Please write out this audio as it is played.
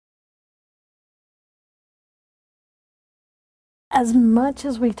As much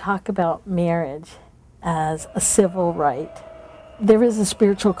as we talk about marriage as a civil right, there is a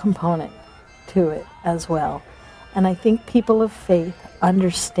spiritual component to it as well. And I think people of faith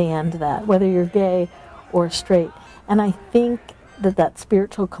understand that, whether you're gay or straight. And I think that that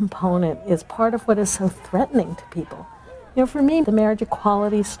spiritual component is part of what is so threatening to people. You know, for me, the marriage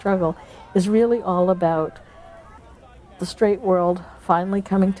equality struggle is really all about the straight world finally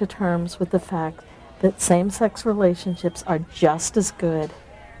coming to terms with the fact that same-sex relationships are just as good,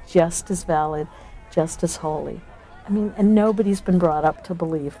 just as valid, just as holy. I mean, and nobody's been brought up to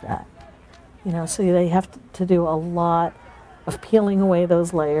believe that. You know, so they have to do a lot of peeling away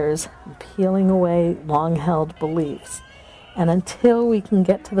those layers, and peeling away long-held beliefs. And until we can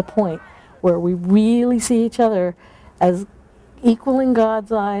get to the point where we really see each other as equal in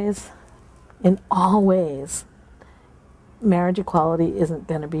God's eyes in all ways, marriage equality isn't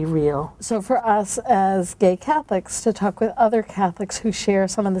going to be real. So for us as gay Catholics to talk with other Catholics who share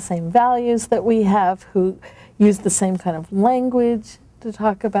some of the same values that we have, who use the same kind of language to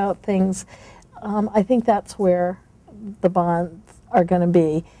talk about things, I think that's where the bonds are going to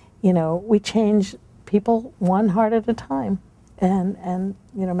be. You know, we change people one heart at a time. And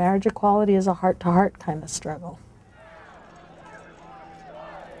you know, marriage equality is a heart-to-heart kind of struggle.